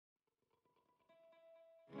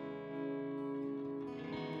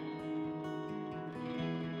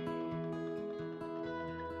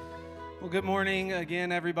Well, good morning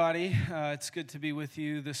again, everybody. It's good to be with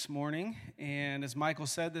you this morning. And as Michael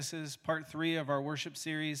said, this is part 3 of our worship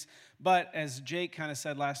series. But as Jake kind of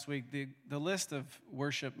said last week, the list of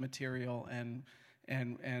worship material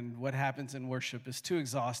and what happens in worship is too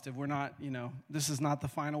exhaustive. We're not, this is not the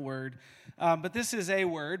final word. But this is a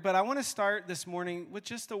word. But I want to start this morning with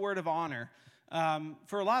just a word of honor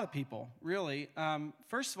for a lot of people, really.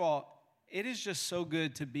 First of all, it is just so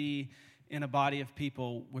good to be in a body of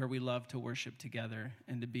people where we love to worship together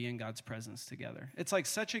and to be in God's presence together. It's like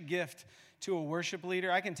such a gift to a worship leader.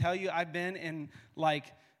 I can tell you, I've been in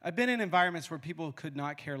environments where people could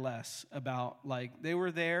not care less about, they were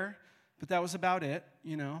there, but that was about it,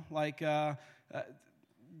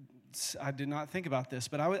 I did not think about this,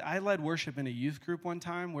 but I led worship in a youth group one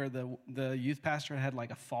time where the youth pastor had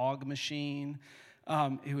a fog machine.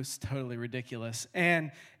 It was totally ridiculous.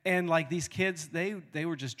 And these kids, they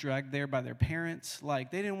were just dragged there by their parents. They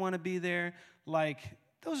didn't want to be there.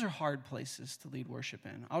 Those are hard places to lead worship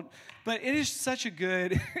in. But it is such a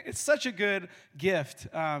good, it's such a good gift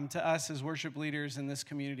to us as worship leaders in this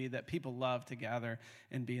community that people love to gather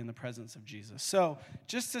and be in the presence of Jesus. So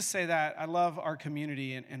just to say that, I love our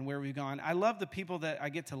community and where we've gone. I love the people that I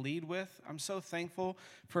get to lead with. I'm so thankful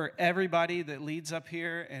for everybody that leads up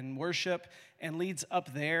here and worship and leads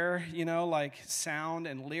up there, sound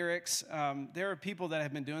and lyrics. There are people that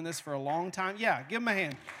have been doing this for a long time. Yeah, give them a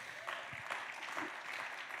hand.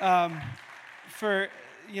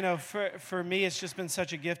 For me, it's just been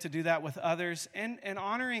such a gift to do that with others and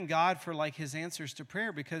honoring God for his answers to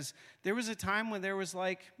prayer, because there was a time when there was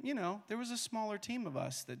there was a smaller team of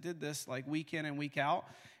us that did this week in and week out,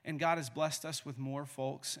 and God has blessed us with more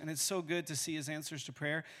folks, and it's so good to see his answers to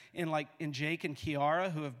prayer in Jake and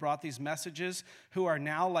Kiara, who have brought these messages, who are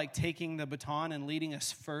now taking the baton and leading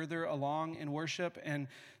us further along in worship. And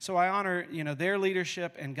so I honor their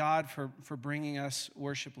leadership and God for bringing us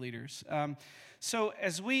worship leaders. So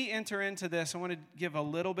as we enter into this, I want to give a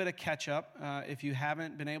little bit of catch up if you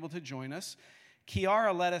haven't been able to join us.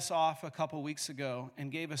 Kiara led us off a couple weeks ago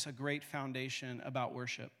and gave us a great foundation about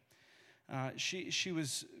worship. She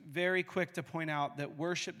was very quick to point out that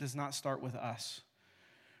worship does not start with us.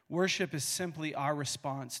 Worship is simply our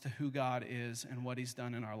response to who God is and what he's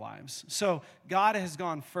done in our lives. So God has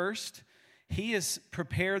gone first. He has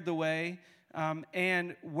prepared the way,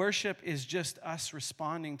 and worship is just us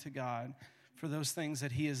responding to God for those things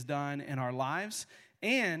that he has done in our lives.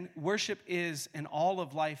 And worship is an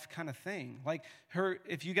all-of-life kind of thing.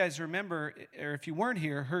 If you guys remember, or if you weren't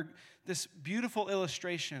here, this beautiful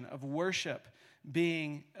illustration of worship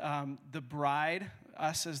being the bride,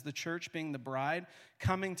 us as the church being the bride,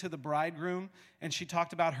 coming to the bridegroom. And she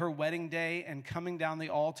talked about her wedding day and coming down the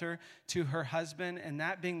altar to her husband, and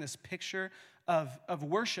that being this picture of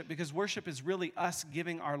worship, because worship is really us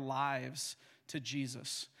giving our lives to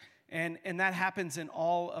Jesus. And that happens in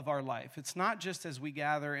all of our life. It's not just as we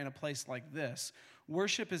gather in a place like this.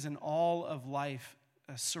 Worship is an all of life,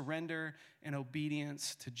 a surrender and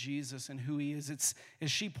obedience to Jesus and who he is. It's, as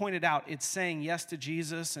she pointed out, it's saying yes to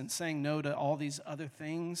Jesus and saying no to all these other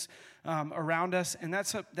things around us. And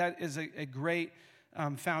that is a great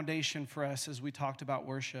foundation for us as we talked about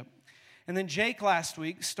worship. And then Jake last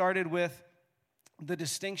week started with the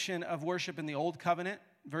distinction of worship in the Old Covenant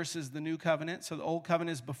versus the New Covenant. So the Old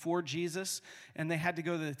Covenant is before Jesus, and they had to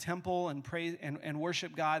go to the temple and pray and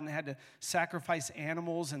worship God, and they had to sacrifice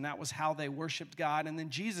animals, and that was how they worshiped God. And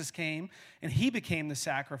then Jesus came, and he became the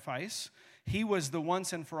sacrifice. He was the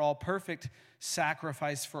once and for all perfect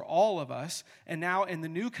sacrifice for all of us. And now in the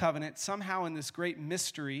New Covenant, somehow in this great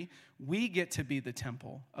mystery, we get to be the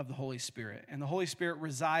temple of the Holy Spirit. And the Holy Spirit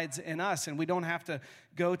resides in us, and we don't have to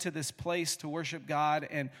go to this place to worship God.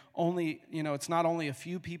 And only, it's not only a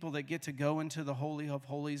few people that get to go into the Holy of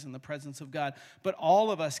Holies in the presence of God, but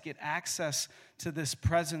all of us get access to this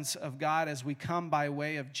presence of God as we come by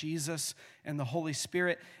way of Jesus and the Holy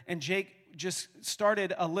Spirit. And Jake just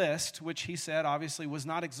started a list, which he said obviously was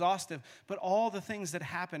not exhaustive, but all the things that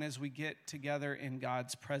happen as we get together in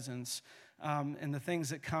God's presence, and the things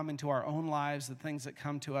that come into our own lives, the things that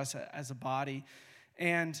come to us as a body.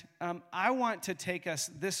 And I want to take us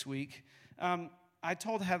this week. I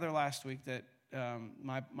told Heather last week that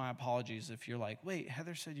my apologies if you're like, wait,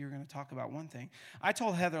 Heather said you were going to talk about one thing. I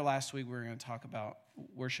told Heather last week we were going to talk about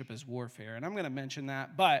worship as warfare, and I'm going to mention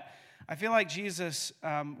that, but I feel like Jesus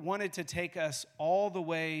wanted to take us all the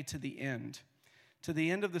way to the end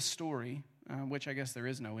of the story, which I guess there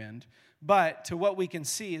is no end, but to what we can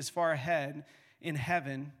see as far ahead in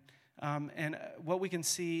heaven, and what we can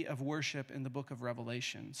see of worship in the book of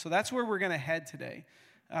Revelation. So that's where we're going to head today.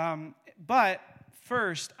 But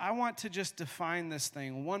first, I want to just define this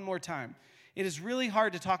thing one more time. It is really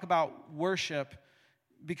hard to talk about worship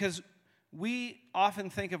because we often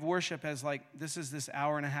think of worship as like, this is this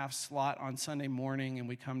hour and a half slot on Sunday morning, and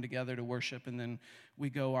we come together to worship, and then we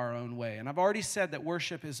go our own way. And I've already said that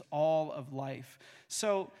worship is all of life.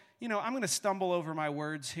 So, I'm going to stumble over my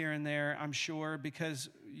words here and there, I'm sure, because,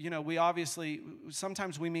 we obviously,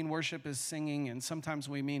 sometimes we mean worship as singing, and sometimes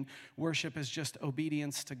we mean worship as just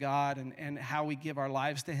obedience to God and how we give our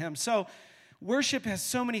lives to Him. So, worship has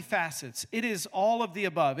so many facets. It is all of the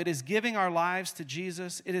above. It is giving our lives to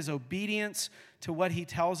Jesus. It is obedience to what He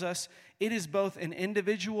tells us. It is both an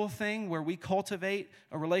individual thing where we cultivate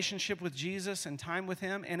a relationship with Jesus and time with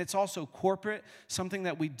Him, and it's also corporate, something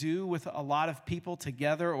that we do with a lot of people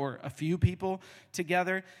together or a few people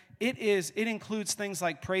together. It includes things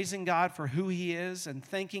like praising God for who He is and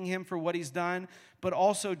thanking Him for what He's done, but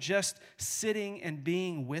also just sitting and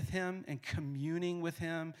being with Him and communing with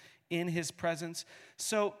Him in His presence.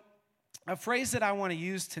 So a phrase that I want to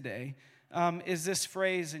use today is this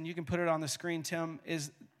phrase, and you can put it on the screen, Tim,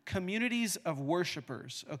 is communities of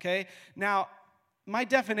worshipers, okay? Now, my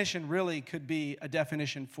definition really could be a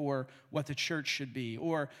definition for what the church should be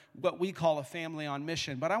or what we call a family on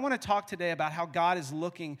mission. But I want to talk today about how God is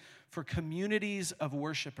looking for communities of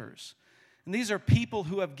worshipers. And these are people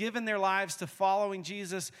who have given their lives to following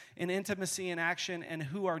Jesus in intimacy and action and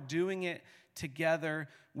who are doing it together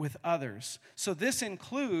with others. So this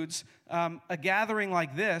includes a gathering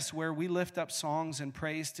like this where we lift up songs and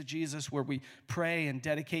praise to Jesus, where we pray and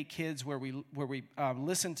dedicate kids, where we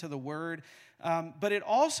listen to the Word. But it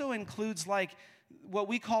also includes like what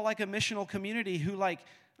we call like a missional community who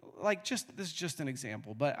this is just an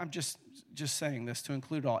example, but I'm just saying this to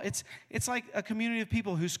include all. It's like a community of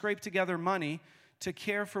people who scrape together money to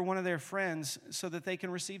care for one of their friends so that they can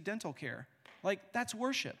receive dental care. Like, that's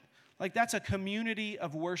worship. Like, that's a community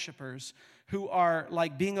of worshipers who are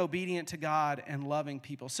like being obedient to God and loving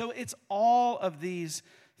people. So it's all of these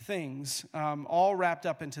things all wrapped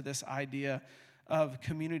up into this idea of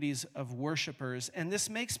communities of worshipers. And this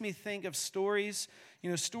makes me think of stories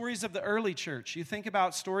of the early church. You think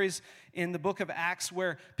about stories in the book of Acts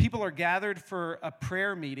where people are gathered for a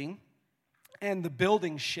prayer meeting and the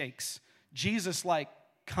building shakes. Jesus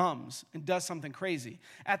comes and does something crazy.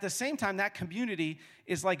 At the same time, that community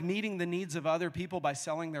is like meeting the needs of other people by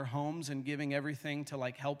selling their homes and giving everything to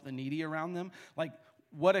help the needy around them.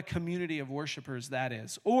 What a community of worshipers that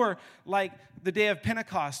is. Or like the day of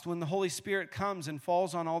Pentecost when the Holy Spirit comes and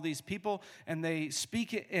falls on all these people and they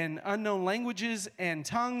speak in unknown languages and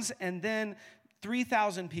tongues, and then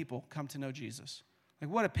 3,000 people come to know Jesus.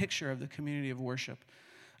 What a picture of the community of worship.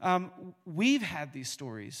 We've had these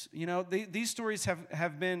stories. These stories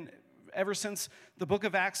have been ever since the book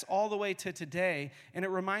of Acts all the way to today, and it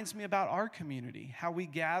reminds me about our community, how we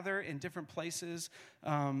gather in different places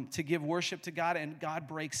to give worship to God, and God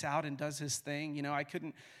breaks out and does His thing. I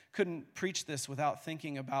couldn't preach this without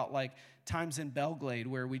thinking about times in Belglade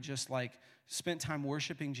where we just spent time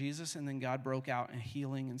worshiping Jesus, and then God broke out and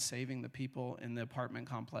healing and saving the people in the apartment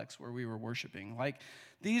complex where we were worshiping.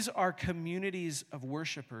 These are communities of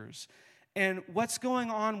worshipers. And what's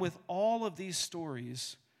going on with all of these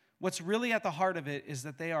stories, what's really at the heart of it is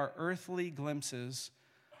that they are earthly glimpses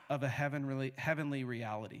of a heavenly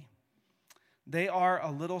reality. They are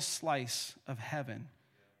a little slice of heaven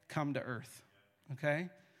come to earth, okay?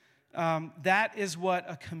 That is what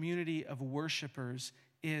a community of worshipers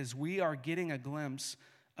is. We are getting a glimpse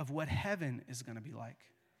of what heaven is going to be like.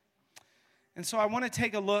 And so I want to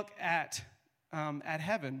take a look at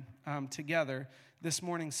heaven together this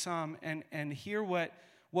morning some and hear what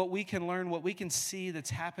we can learn, what we can see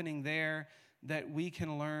that's happening there, that we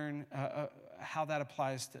can learn how that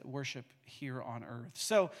applies to worship here on earth.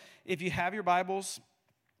 So if you have your Bibles,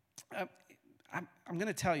 I'm going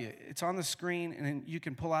to tell you, it's on the screen, and then you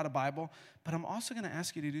can pull out a Bible, but I'm also going to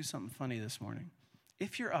ask you to do something funny this morning.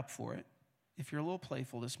 If you're up for it, if you're a little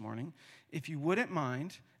playful this morning, if you wouldn't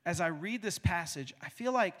mind, as I read this passage, I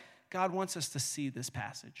feel like God wants us to see this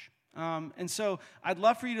passage. And so I'd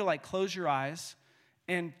love for you to close your eyes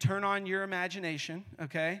and turn on your imagination,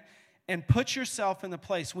 okay? And put yourself in the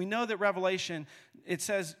place. We know that Revelation, it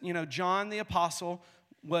says, John the apostle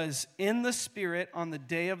was in the Spirit on the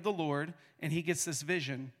day of the Lord, and he gets this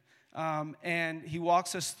vision. And he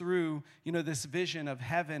walks us through, this vision of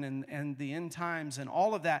heaven and the end times and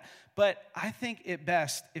all of that. But I think it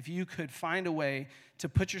best if you could find a way to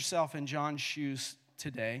put yourself in John's shoes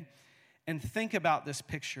today and think about this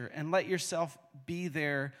picture and let yourself be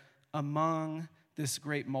there among this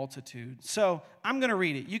great multitude. So I'm going to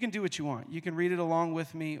read it. You can do what you want. You can read it along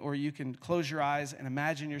with me, or you can close your eyes and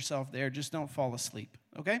imagine yourself there. Just don't fall asleep,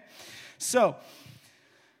 okay? So,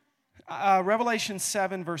 Revelation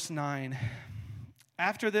 7, verse 9.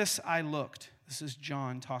 After this I looked. This is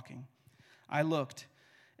John talking. I looked,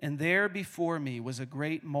 and there before me was a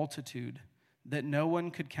great multitude that no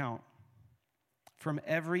one could count, from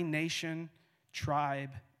every nation,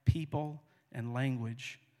 tribe, people, and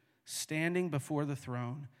language, standing before the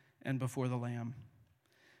throne and before the Lamb.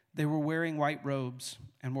 They were wearing white robes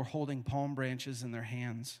and were holding palm branches in their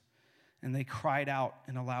hands, and they cried out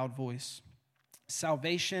in a loud voice,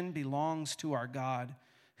 "Salvation belongs to our God,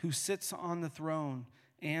 who sits on the throne,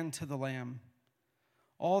 and to the Lamb."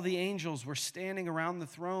 All the angels were standing around the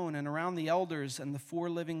throne and around the elders and the 4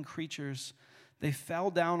 living creatures. They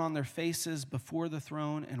fell down on their faces before the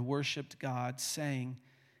throne and worshiped God, saying,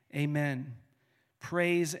 "Amen.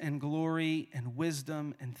 Praise and glory and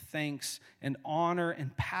wisdom and thanks and honor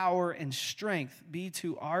and power and strength be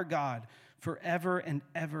to our God forever and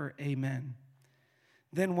ever. Amen."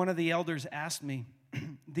 Then one of the elders asked me,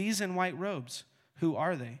 "These in white robes, who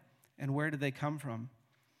are they, and where did they come from?"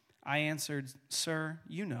 I answered, "Sir,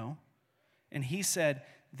 you know." And he said,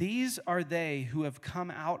 "These are they who have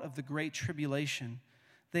come out of the great tribulation.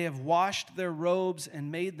 They have washed their robes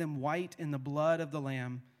and made them white in the blood of the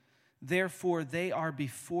Lamb. Therefore, they are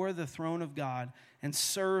before the throne of God and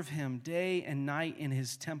serve him day and night in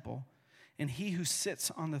his temple. And he who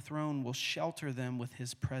sits on the throne will shelter them with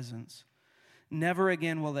his presence. Never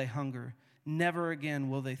again will they hunger. Never again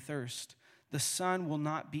will they thirst. The sun will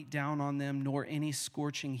not beat down on them, nor any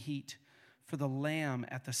scorching heat. For the Lamb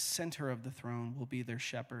at the center of the throne will be their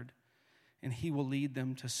shepherd. And he will lead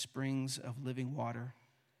them to springs of living water.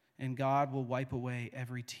 And God will wipe away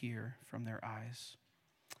every tear from their eyes."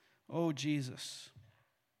 Oh, Jesus,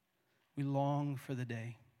 we long for the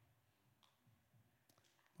day.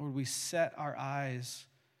 Lord, we set our eyes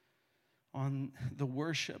on the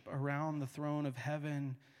worship around the throne of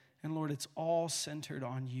heaven. And Lord, it's all centered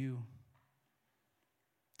on you.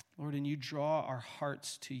 Lord, and you draw our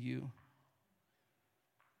hearts to you.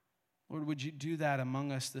 Lord, would you do that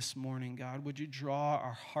among us this morning, God? Would you draw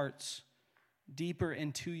our hearts deeper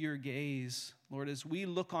into your gaze? Lord, as we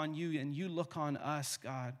look on you and you look on us,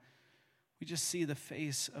 God, we just see the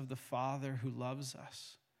face of the Father who loves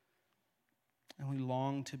us. And we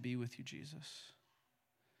long to be with you, Jesus.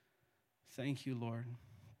 Thank you, Lord.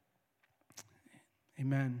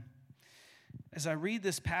 Amen. As I read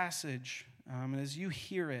this passage, and as you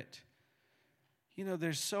hear it, you know,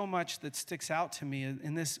 there's so much that sticks out to me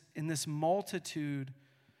in this multitude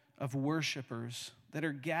of worshipers that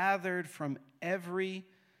are gathered from every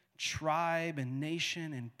tribe and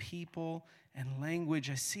nation and people and language.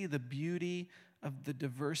 I see the beauty of the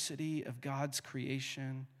diversity of God's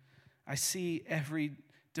creation. I see every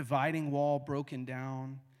dividing wall broken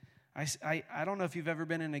down. I don't know if you've ever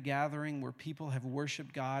been in a gathering where people have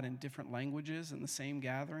worshiped God in different languages in the same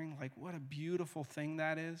gathering. Like, what a beautiful thing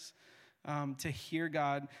that is, to hear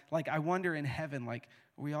God. Like, I wonder in heaven, like,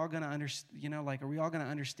 are we all going to understand, are we all going to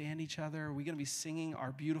understand each other? Are we going to be singing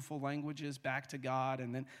our beautiful languages back to God?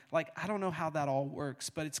 And then, I don't know how that all works,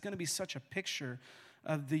 but it's going to be such a picture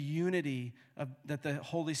of the unity that the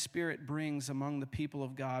Holy Spirit brings among the people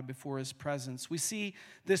of God before his presence. We see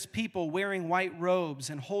this people wearing white robes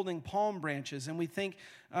and holding palm branches, and we think,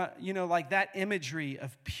 that imagery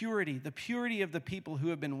of purity, the purity of the people who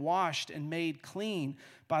have been washed and made clean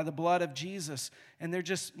by the blood of Jesus, and they're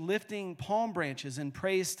just lifting palm branches in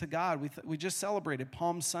praise to God. We just celebrated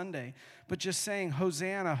Palm Sunday, but just saying,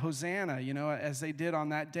 "Hosanna, Hosanna," as they did on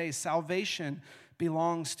that day. Salvation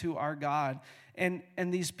belongs to our God. And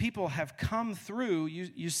these people have come through.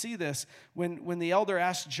 You see this when the elder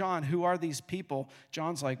asked John, "Who are these people?"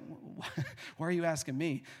 John's like, "Why are you asking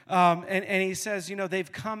me?" And he says,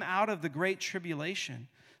 they've come out of the great tribulation.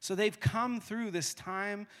 So they've come through this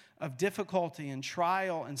time of difficulty and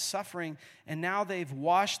trial and suffering, and now they've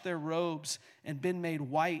washed their robes and been made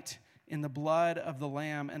white in the blood of the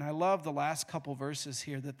Lamb. And I love the last couple verses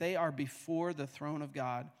here, that they are before the throne of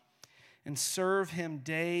God and serve him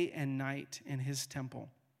day and night in his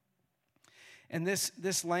temple. And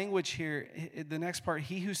this language here, the next part,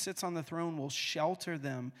 he who sits on the throne will shelter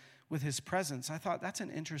them with his presence. I thought that's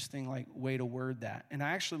an interesting way to word that. And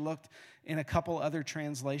I actually looked in a couple other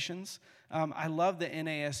translations. I love the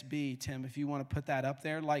NASB, Tim, if you want to put that up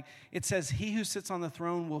there. It says, he who sits on the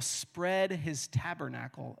throne will spread his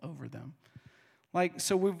tabernacle over them.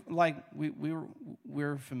 So we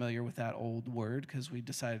we're familiar with that old word because we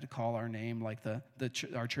decided to call our name like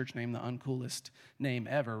our church name the uncoolest name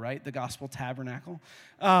ever, right? The Gospel Tabernacle.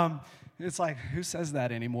 It's like, who says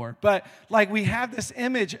that anymore? But like we have this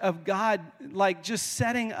image of God like just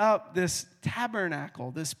setting up this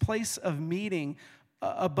tabernacle, this place of meeting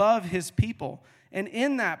above his people. And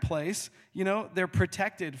in that place, they're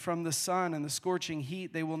protected from the sun and the scorching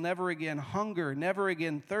heat. They will never again hunger, never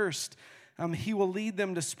again thirst. He will lead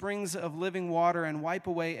them to springs of living water and wipe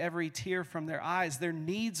away every tear from their eyes. Their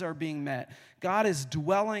needs are being met. God is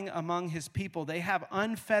dwelling among his people. They have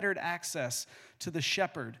unfettered access to the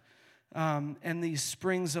shepherd and these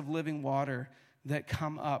springs of living water that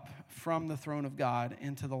come up from the throne of God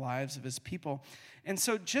into the lives of his people. And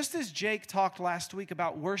so just as Jake talked last week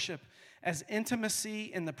about worship as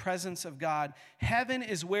intimacy in the presence of God, heaven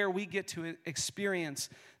is where we get to experience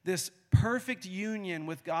this perfect union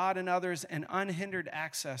with God and others and unhindered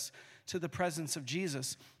access to the presence of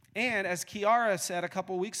Jesus. And as Kiara said a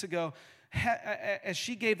couple weeks ago, as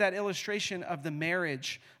she gave that illustration of the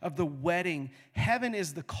marriage, of the wedding, heaven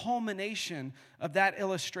is the culmination of that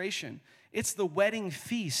illustration. It's the wedding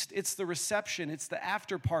feast. It's the reception. It's the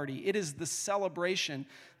after party. It is the celebration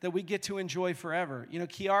that we get to enjoy forever.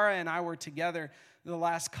 Kiara and I were together the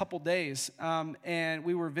last couple days, and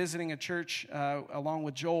we were visiting a church along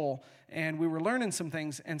with Joel, and we were learning some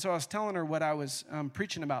things. And so I was telling her what I was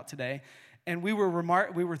preaching about today, and we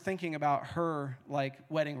were thinking about her like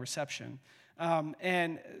wedding reception.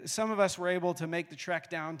 And some of us were able to make the trek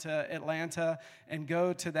down to Atlanta and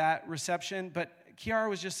go to that reception, but Kiara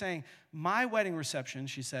was just saying, my wedding reception,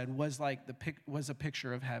 she said, was like was a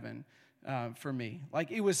picture of heaven for me.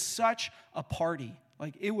 Like it was such a party.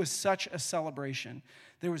 Like it was such a celebration.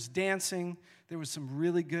 There was dancing. There was some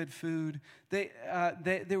really good food. It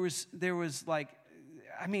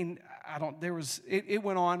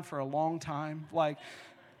went on for a long time. Like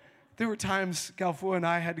there were times Galfo and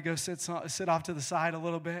I had to go sit off to the side a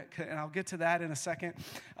little bit, and I'll get to that in a second.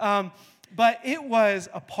 But it was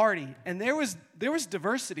a party, and there was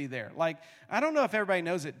diversity there. Like, I don't know if everybody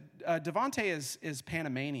knows it. Devontae is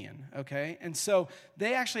Panamanian, okay? And so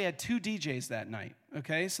they actually had two DJs that night,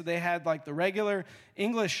 okay? So they had like the regular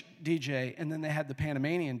English DJ, and then they had the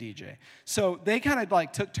Panamanian DJ. So they kind of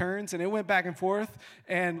like took turns, and it went back and forth.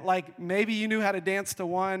 And like maybe you knew how to dance to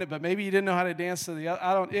one, but maybe you didn't know how to dance to the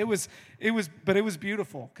other. It was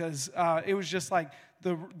beautiful because it was just like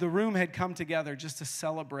the room had come together just to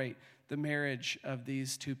celebrate the marriage of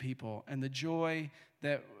these two people, and the joy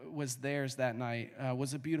that was theirs that night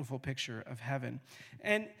was a beautiful picture of heaven.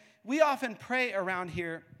 And we often pray around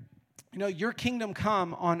here, your kingdom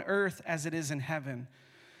come on earth as it is in heaven.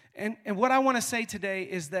 And what I want to say today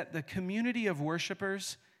is that the community of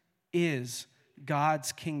worshipers is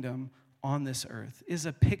God's kingdom on this earth, is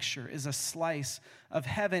a picture, is a slice of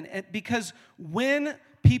heaven. And because when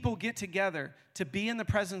people get together to be in the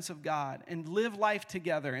presence of God and live life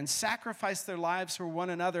together and sacrifice their lives for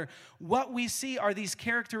one another, what we see are these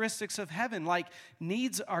characteristics of heaven, like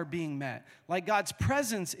needs are being met, like God's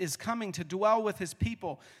presence is coming to dwell with his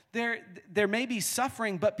people. There may be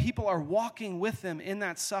suffering, but people are walking with them in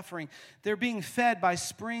that suffering. They're being fed by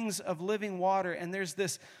springs of living water, and there's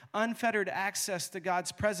this unfettered access to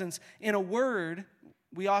God's presence. In a word,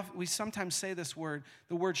 we sometimes say this word,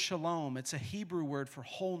 the word shalom. It's a Hebrew word for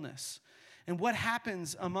wholeness. And what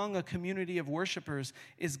happens among a community of worshipers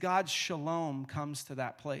is God's shalom comes to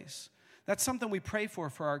that place. That's something we pray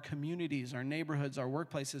for our communities, our neighborhoods, our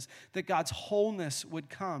workplaces, that God's wholeness would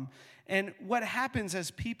come. And what happens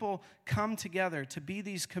as people come together to be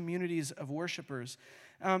these communities of worshipers,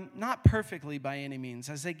 not perfectly by any means,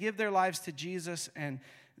 as they give their lives to Jesus and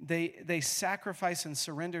they sacrifice and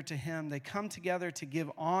surrender to him. They come together to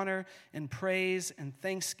give honor and praise and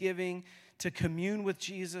thanksgiving, to commune with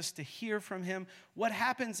Jesus, to hear from him. What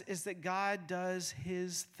happens is that God does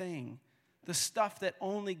his thing, the stuff that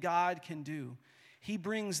only God can do. He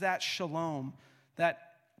brings that shalom,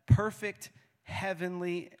 that perfect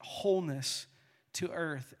heavenly wholeness to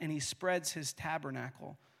earth, and he spreads his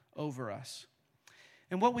tabernacle over us.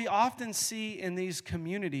 And what we often see in these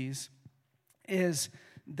communities is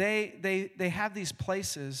they have these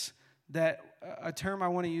places that, a term I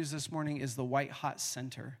want to use this morning is the white hot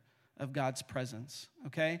center of God's presence,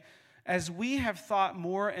 okay? As we have thought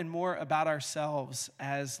more and more about ourselves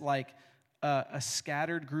as like a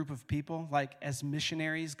scattered group of people, like as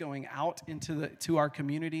missionaries going out to our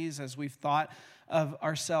communities, as we've thought of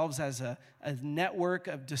ourselves as a network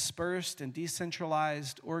of dispersed and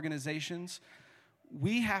decentralized organizations,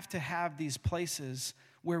 we have to have these places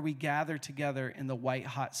where we gather together in the white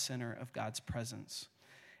hot center of God's presence.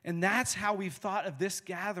 And that's how we've thought of this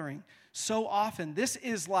gathering so often. This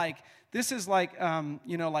is like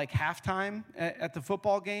halftime at the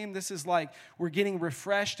football game. This is like we're getting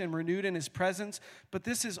refreshed and renewed in his presence. But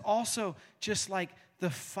this is also just like the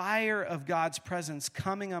fire of God's presence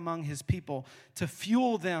coming among his people to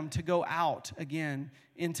fuel them to go out again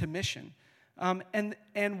into mission.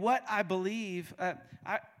 And what I believe,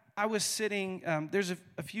 I was sitting, there's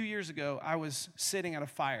a few years ago, I was sitting at a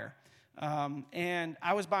fire. And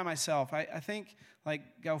I was by myself. I think like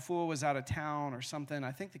Gaufua was out of town or something.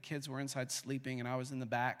 I think the kids were inside sleeping and I was in the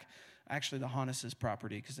back. Actually, the Honus'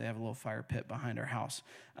 property because they have a little fire pit behind our house.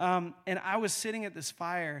 And I was sitting at this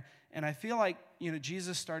fire and I feel like,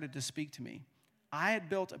 Jesus started to speak to me. I had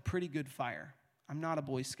built a pretty good fire. I'm not a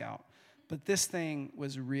Boy Scout, but this thing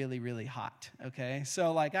was really, really hot, okay?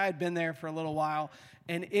 So like I had been there for a little while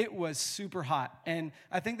and it was super hot. And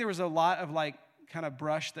I think there was a lot of like kind of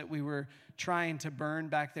brush that we were trying to burn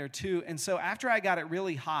back there too. And so after I got it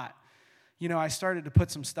really hot, I started to put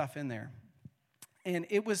some stuff in there. And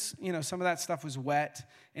it was, some of that stuff was wet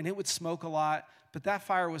and it would smoke a lot, but that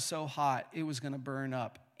fire was so hot, it was going to burn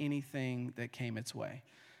up anything that came its way.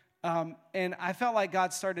 And I felt like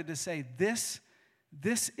God started to say, this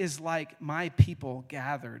is like my people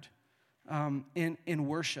gathered in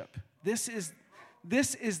worship. This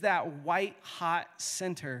is that white hot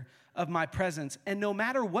center of my presence. And no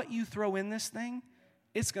matter what you throw in this thing,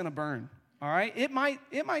 it's going to burn. All right? It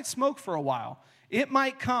might smoke for a while. It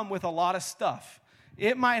might come with a lot of stuff.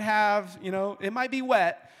 It might have, it might be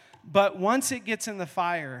wet, but once it gets in the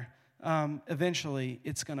fire, eventually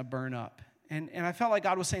it's going to burn up. And I felt like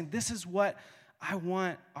God was saying, this is what I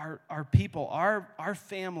want our people, our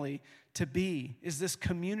family to be, is this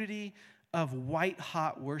community of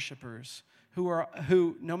white-hot worshipers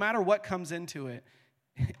who, no matter what comes into it,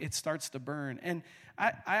 it starts to burn. And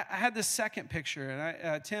I had this second picture,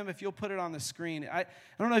 and Tim, if you'll put it on the screen. I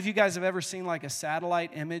don't know if you guys have ever seen like a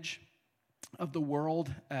satellite image of the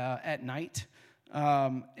world at night,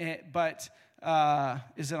 but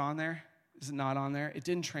is it on there? Is it not on there? It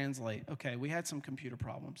didn't translate. Okay, we had some computer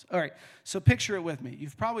problems. All right, so picture it with me.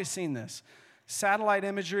 You've probably seen this. Satellite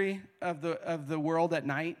imagery of the world at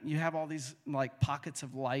night. You have all these like pockets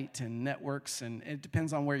of light and networks, and it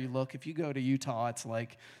depends on where you look. If you go to Utah, it's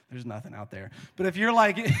like there's nothing out there. But if you're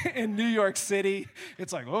like in New York City,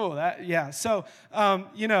 it's like, oh, that, yeah. So,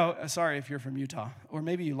 sorry if you're from Utah, or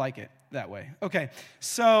maybe you like it that way. Okay,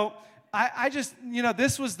 so I just,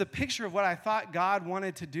 this was the picture of what I thought God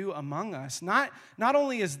wanted to do among us. Not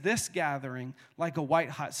only is this gathering like a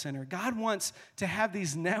white-hot center, God wants to have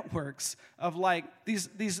these networks of like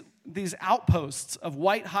these outposts of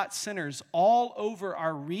white-hot centers all over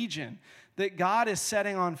our region that God is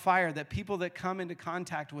setting on fire, that people that come into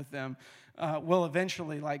contact with them will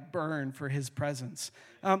eventually like burn for his presence.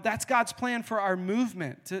 That's God's plan for our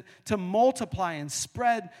movement, to multiply and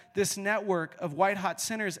spread this network of white-hot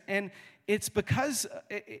centers. And it's because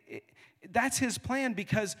that's his plan,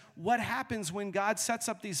 because what happens when God sets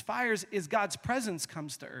up these fires is God's presence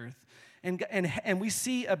comes to earth. And we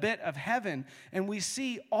see a bit of heaven, and we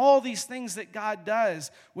see all these things that God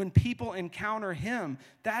does when people encounter him.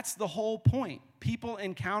 That's the whole point, people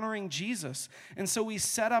encountering Jesus. And so we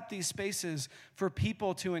set up these spaces for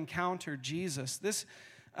people to encounter Jesus. This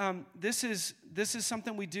is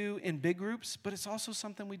something we do in big groups, but it's also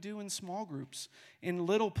something we do in small groups, in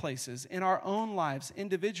little places, in our own lives,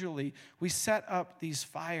 individually. We set up these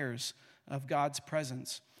fires of God's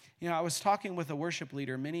presence. I was talking with a worship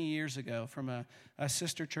leader many years ago from a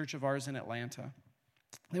sister church of ours in Atlanta.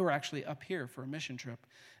 They were actually up here for a mission trip,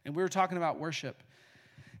 and we were talking about worship.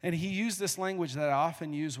 And he used this language that I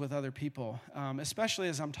often use with other people, especially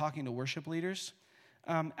as I'm talking to worship leaders.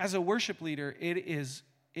 As a worship leader, it is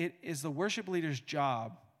the worship leader's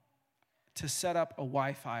job to set up a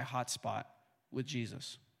Wi-Fi hotspot with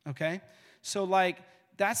Jesus, okay? So,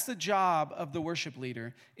 that's the job of the worship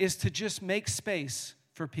leader, is to just make space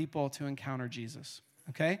for people to encounter Jesus,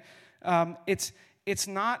 okay? It's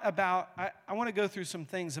not about, I want to go through some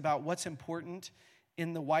things about what's important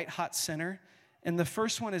in the white-hot center. And the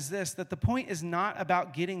first one is this, that the point is not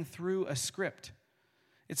about getting through a script.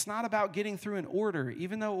 It's not about getting through an order,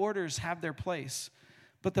 even though orders have their place.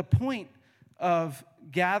 But the point of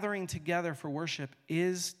gathering together for worship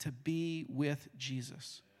is to be with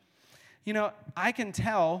Jesus. I can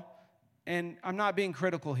tell, and I'm not being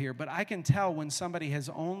critical here, but I can tell when somebody has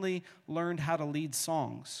only learned how to lead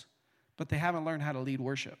songs, but they haven't learned how to lead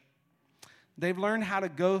worship. They've learned how to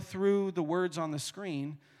go through the words on the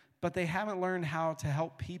screen, but they haven't learned how to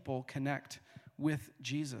help people connect with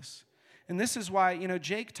Jesus. And this is why,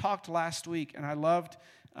 Jake talked last week, and I loved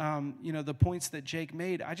the points that Jake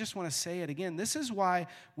made, I just want to say it again. This is why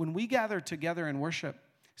when we gather together in worship,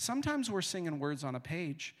 sometimes we're singing words on a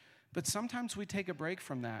page, but sometimes we take a break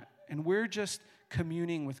from that, and we're just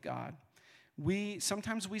communing with God.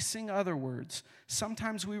 Sometimes we sing other words.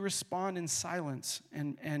 Sometimes we respond in silence,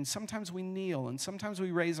 and sometimes we kneel, and sometimes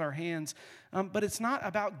we raise our hands. But it's not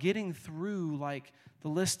about getting through like the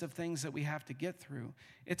list of things that we have to get through.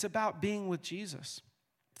 It's about being with Jesus.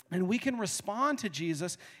 And we can respond to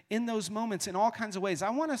Jesus in those moments in all kinds of ways. I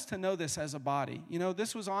want us to know this as a body.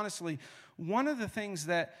 This was honestly one of the things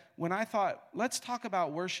that when I thought, let's talk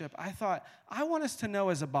about worship, I thought, I want us to know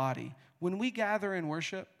as a body, when we gather in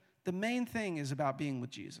worship, the main thing is about being with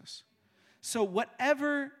Jesus. So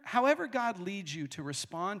however God leads you to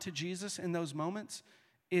respond to Jesus in those moments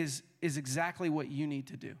is exactly what you need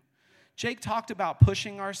to do. Jake talked about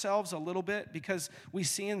pushing ourselves a little bit because we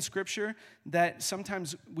see in Scripture that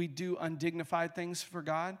sometimes we do undignified things for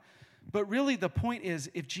God. But really the point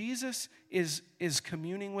is, if Jesus is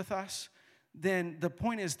communing with us, then the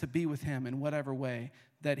point is to be with him in whatever way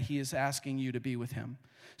that he is asking you to be with him.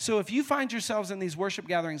 So if you find yourselves in these worship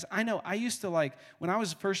gatherings, I know I used to when I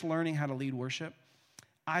was first learning how to lead worship,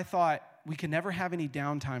 I thought we can never have any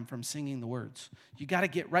downtime from singing the words. You got to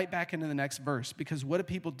get right back into the next verse, because what do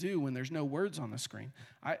people do when there's no words on the screen?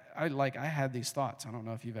 I had these thoughts. I don't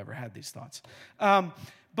know if you've ever had these thoughts.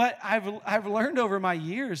 But I've learned over my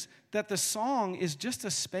years that the song is just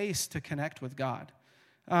a space to connect with God.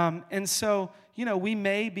 And so, we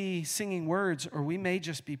may be singing words, or we may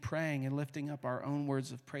just be praying and lifting up our own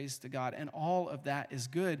words of praise to God, and all of that is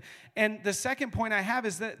good. And the second point I have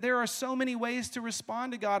is that there are so many ways to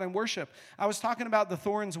respond to God in worship. I was talking about the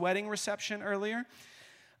Thorns wedding reception earlier.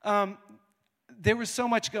 There was so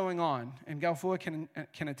much going on, and Galfua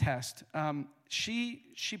can attest.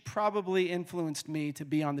 She probably influenced me to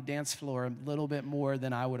be on the dance floor a little bit more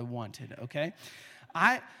than I would have wanted, okay?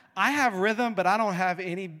 I have rhythm, but I don't have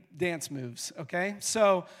any dance moves, okay?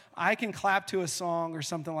 So I can clap to a song or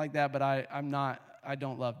something like that, but I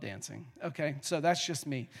don't love dancing, okay? So that's just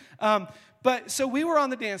me. So we were on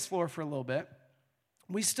the dance floor for a little bit.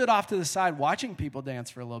 We stood off to the side watching people dance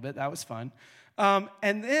for a little bit. That was fun.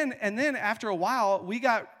 And then after a while, we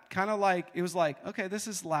got kind of it was like, okay, this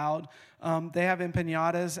is loud. They have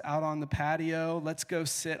empanadas out on the patio. Let's go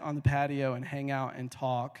sit on the patio and hang out and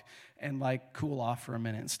talk and cool off for a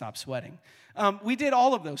minute and stop sweating. We did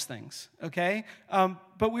all of those things, okay?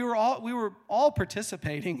 But we were all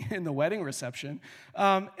participating in the wedding reception.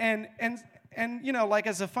 And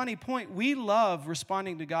as a funny point, we love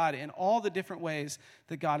responding to God in all the different ways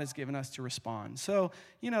that God has given us to respond. So,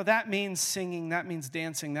 that means singing, that means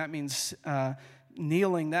dancing, that means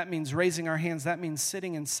kneeling, that means raising our hands, that means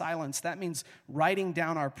sitting in silence, that means writing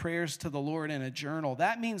down our prayers to the Lord in a journal.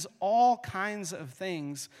 That means all kinds of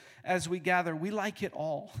things as we gather. We like it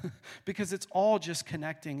all because it's all just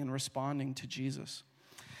connecting and responding to Jesus.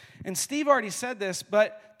 And Steve already said this,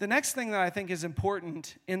 but the next thing that I think is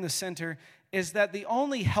important in the center is that the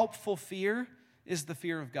only helpful fear is the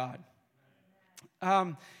fear of God.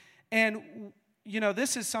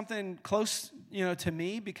 This is something close, to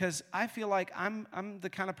me, because I feel like I'm the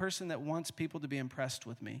kind of person that wants people to be impressed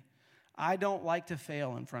with me. I don't like to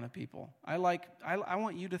fail in front of people. I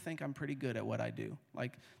want you to think I'm pretty good at what I do.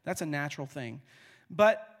 That's a natural thing.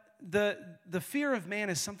 But the fear of man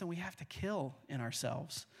is something we have to kill in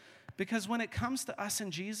ourselves. Because when it comes to us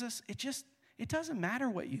and Jesus, it doesn't matter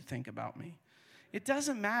what you think about me. It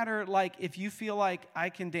doesn't matter if you feel like I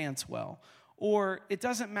can dance well. Or it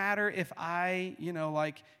doesn't matter if I,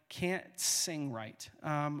 can't sing right.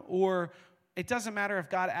 Or it doesn't matter if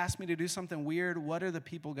God asked me to do something weird. What are the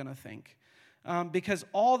people going to think? Because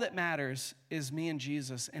all that matters is me and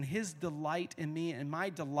Jesus and his delight in me and my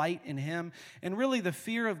delight in him. And really the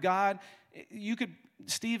fear of God,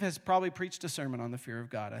 Steve has probably preached a sermon on the fear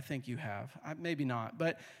of God. I think you have. Maybe not,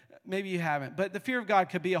 but maybe you haven't. But the fear of God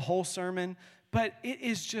could be a whole sermon. But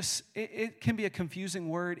it can be a confusing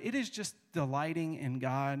word. It is just delighting in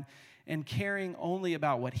God and caring only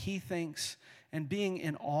about what he thinks and being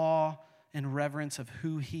in awe and reverence of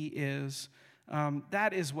who he is.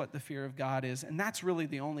 That is what the fear of God is. And that's really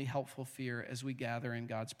the only helpful fear as we gather in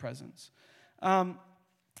God's presence. And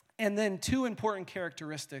then two important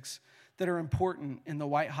characteristics that are important in the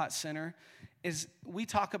White Hot Center is we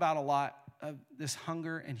talk about a lot of this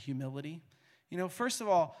hunger and humility. First of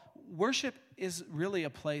all, worship is really a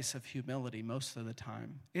place of humility most of the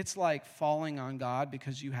time. It's like falling on God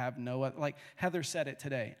because you have like Heather said it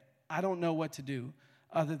today, I don't know what to do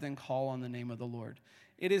other than call on the name of the Lord.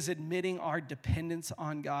 It is admitting our dependence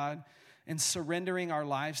on God. and surrendering our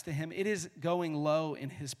lives to him. It is going low in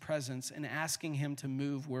his presence and asking him to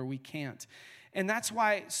move where we can't. And that's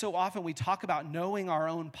why so often we talk about knowing our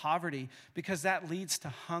own poverty, because that leads to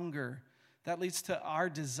hunger. That leads to our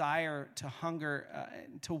desire to hunger,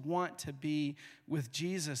 to want to be with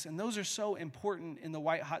Jesus. And those are so important in the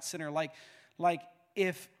White Hot Center. Like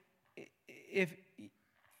if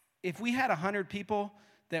we had 100 people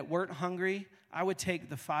that weren't hungry, I would take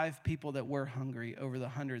the 5 people that were hungry over the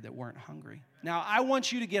 100 that weren't hungry. Now, I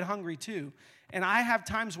want you to get hungry too. And I have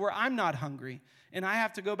times where I'm not hungry. And I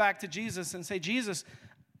have to go back to Jesus and say, Jesus,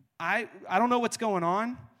 I don't know what's going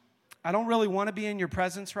on. I don't really want to be in your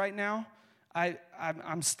presence right now.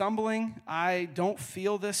 I'm stumbling. I don't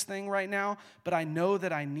feel this thing right now, but I know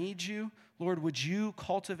that I need you. Lord, would you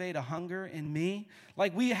cultivate a hunger in me?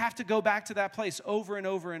 Like, we have to go back to that place over and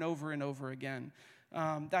over and over and over again.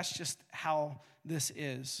 That's just how this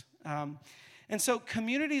is. And so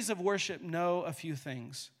communities of worship know a few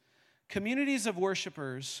things. Communities of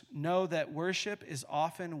worshipers know that worship is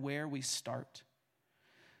often where we start.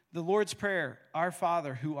 The Lord's Prayer, Our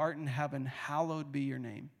Father who art in heaven, hallowed be your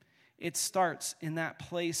name. It starts in that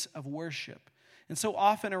place of worship. And so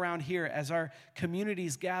often around here, as our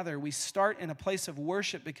communities gather, we start in a place of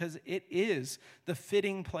worship because it is the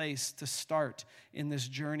fitting place to start in this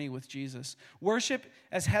journey with Jesus. Worship,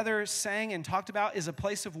 as Heather sang and talked about, is a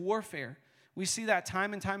place of warfare. We see that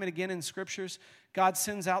time and time and again in scriptures. God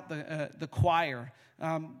sends out the choir.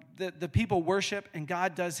 The people worship, and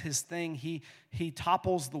God does his thing. He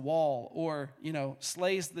topples the wall or,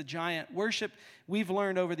 slays the giant. Worship, we've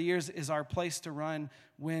learned over the years, is our place to run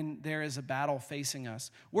when there is a battle facing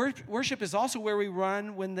us. Worship is also where we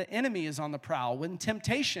run when the enemy is on the prowl. When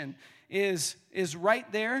temptation is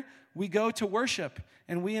right there, we go to worship,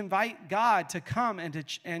 and we invite God to come and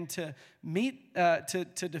to meet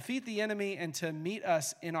to defeat the enemy and to meet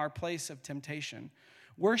us in our place of temptation.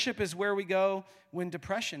 Worship is where we go when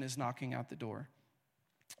depression is knocking out the door,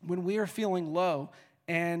 when we are feeling low,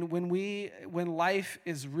 and when life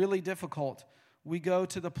is really difficult. We go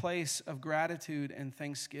to the place of gratitude and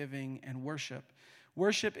thanksgiving and worship.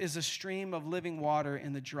 Worship is a stream of living water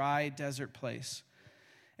in the dry desert place.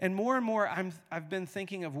 And more, I've been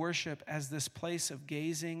thinking of worship as this place of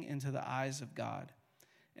gazing into the eyes of God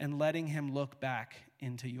and letting him look back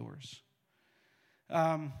into yours.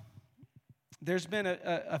 There's been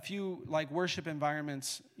a few worship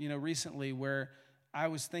environments, recently where I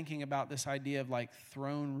was thinking about this idea of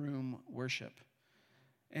throne room worship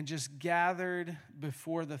and just gathered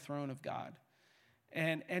before the throne of God.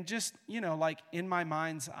 And just, in my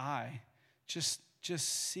mind's eye, just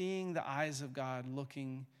seeing the eyes of God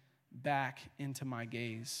looking back into my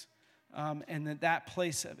gaze. And that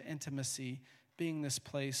place of intimacy being this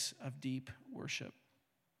place of deep worship.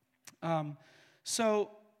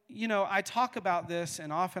 So, I talk about this,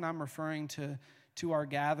 and often I'm referring to our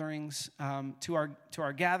gatherings, to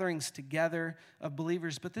our gatherings together of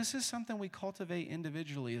believers, but this is something we cultivate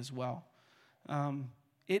individually as well.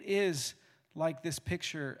 It is like this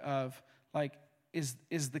picture of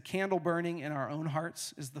is the candle burning in our own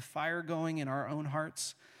hearts? Is the fire going in our own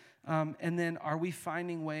hearts? And then are we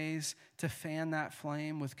finding ways to fan that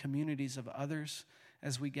flame with communities of others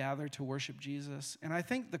as we gather to worship Jesus? And I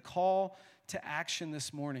think the call to action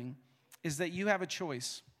this morning is that you have a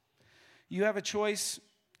choice. You have a choice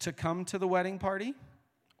to come to the wedding party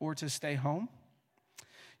or to stay home.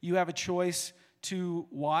 You have a choice to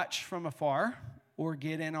watch from afar or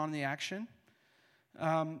get in on the action.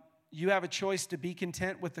 You have a choice to be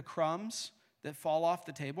content with the crumbs that fall off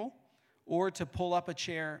the table or to pull up a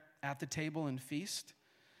chair at the table and feast.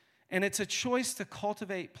 And it's a choice to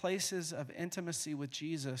cultivate places of intimacy with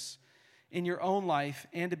Jesus in your own life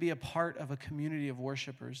and to be a part of a community of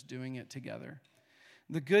worshipers doing it together.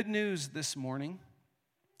 The good news this morning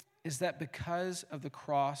is that because of the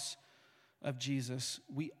cross of Jesus,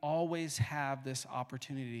 we always have this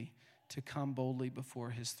opportunity to come boldly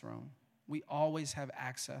before his throne. We always have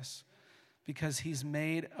access because he's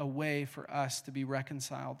made a way for us to be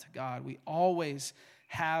reconciled to God. We always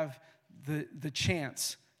have the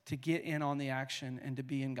chance to get in on the action and to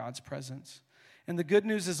be in God's presence. And the good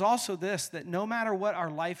news is also this, that no matter what our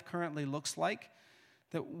life currently looks like,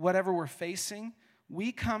 that whatever we're facing,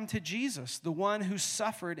 we come to Jesus, the one who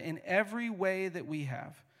suffered in every way that we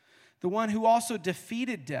have, the one who also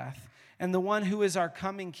defeated death, and the one who is our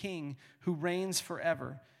coming King, who reigns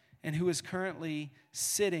forever, and who is currently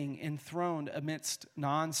sitting enthroned amidst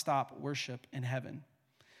nonstop worship in heaven.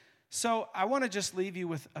 So I want to just leave you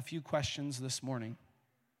with a few questions this morning.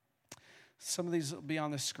 Some of these will be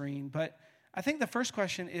on the screen, but I think the first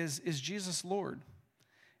question is Jesus Lord?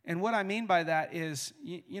 And what I mean by that is,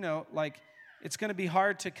 like, it's going to be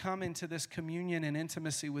hard to come into this communion and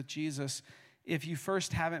intimacy with Jesus if you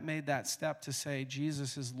first haven't made that step to say,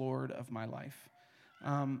 Jesus is Lord of my life.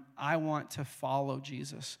 I want to follow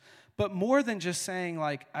Jesus. But more than just saying,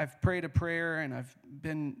 like, I've prayed a prayer and I've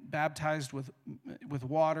been baptized with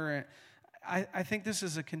water, I think this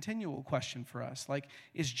is a continual question for us. Like,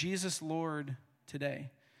 is Jesus Lord today?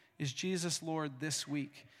 Is Jesus Lord this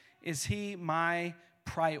week? Is he my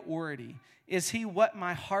priority? Is he what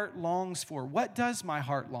my heart longs for? What does my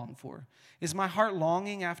heart long for? Is my heart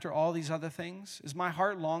longing after all these other things? Is my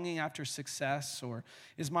heart longing after success? Or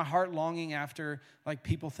is my heart longing after, like,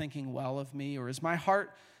 people thinking well of me? Or is my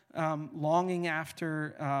heart longing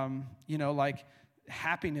after, like,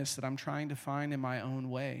 happiness that I'm trying to find in my own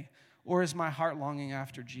way? Or is my heart longing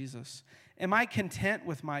after Jesus? Am I content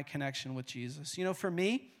with my connection with Jesus? For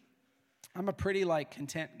me, I'm a pretty, like,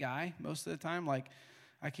 content guy most of the time. Like,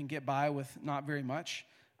 I can get by with not very much.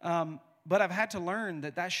 But I've had to learn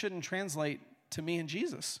that shouldn't translate to me and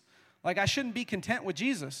Jesus. Like, I shouldn't be content with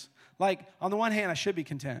Jesus. Like, on the one hand, I should be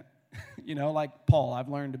content. Like Paul, I've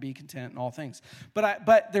learned to be content in all things.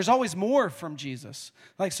 But there's always more from Jesus.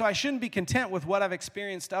 Like, so I shouldn't be content with what I've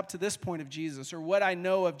experienced up to this point of Jesus or what I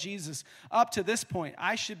know of Jesus up to this point.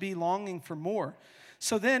 I should be longing for more.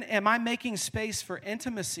 So then, am I making space for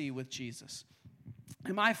intimacy with Jesus?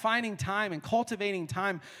 Am I finding time and cultivating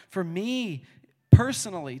time for me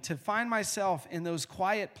personally to find myself in those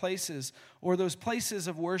quiet places or those places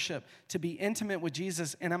of worship to be intimate with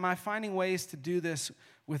Jesus? And am I finding ways to do this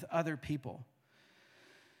with other people?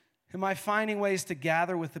 Am I finding ways to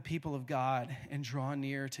gather with the people of God and draw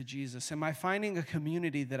near to Jesus? Am I finding a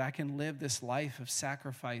community that I can live this life of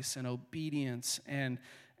sacrifice and obedience and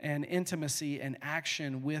intimacy and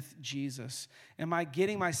action with Jesus? Am I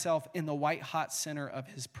getting myself in the white-hot center of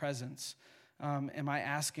his presence? Am I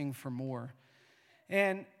asking for more?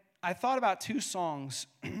 And I thought about two songs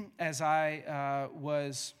as I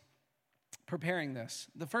was preparing this.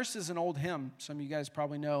 The first is an old hymn. Some of you guys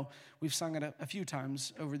probably know. We've sung it a few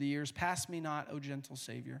times over the years. Pass me not, O gentle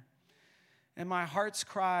Savior. And my heart's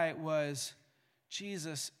cry was,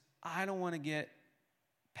 Jesus, I don't want to get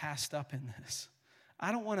passed up in this.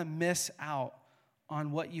 I don't want to miss out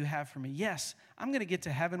on what you have for me. Yes, I'm going to get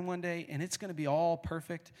to heaven one day, and it's going to be all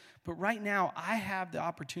perfect. But right now, I have the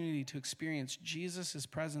opportunity to experience Jesus'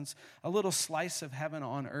 presence, a little slice of heaven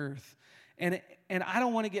on earth. And I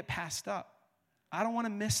don't want to get passed up. I don't want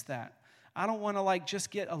to miss that. I don't want to, like,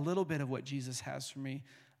 just get a little bit of what Jesus has for me.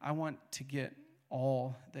 I want to get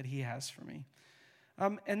all that he has for me.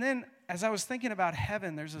 And then, as I was thinking about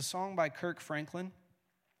heaven, there's a song by Kirk Franklin.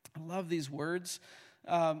 I love these words.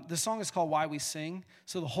 The song is called Why We Sing.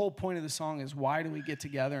 So the whole point of the song is, why do we get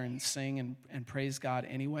together and sing and praise God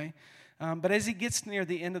anyway? But as he gets near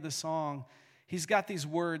the end of the song, he's got these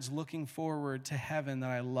words looking forward to heaven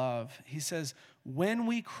that I love. He says, when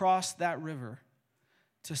we cross that river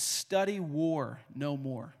to study war no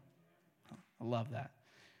more. I love that.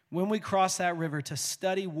 When we cross that river to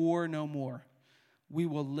study war no more, we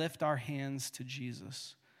will lift our hands to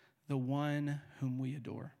Jesus, the one whom we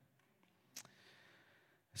adore.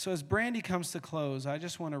 So as Brandy comes to close, I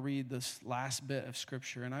just want to read this last bit of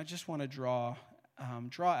Scripture, and I just want to draw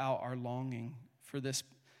out our longing for this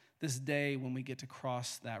day when we get to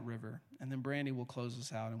cross that river. And then Brandy will close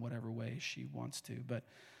us out in whatever way she wants to. But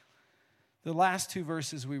the last two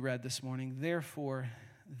verses we read this morning, therefore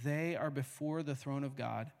they are before the throne of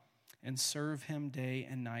God and serve him day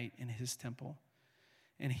and night in his temple.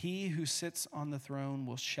 And he who sits on the throne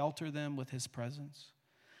will shelter them with his presence.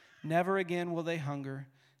 Never again will they hunger.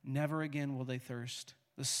 Never again will they thirst.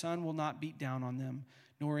 The sun will not beat down on them,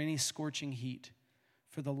 nor any scorching heat.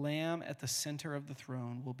 For the Lamb at the center of the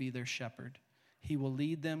throne will be their shepherd. He will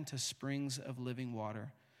lead them to springs of living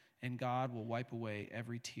water, and God will wipe away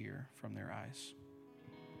every tear from their eyes.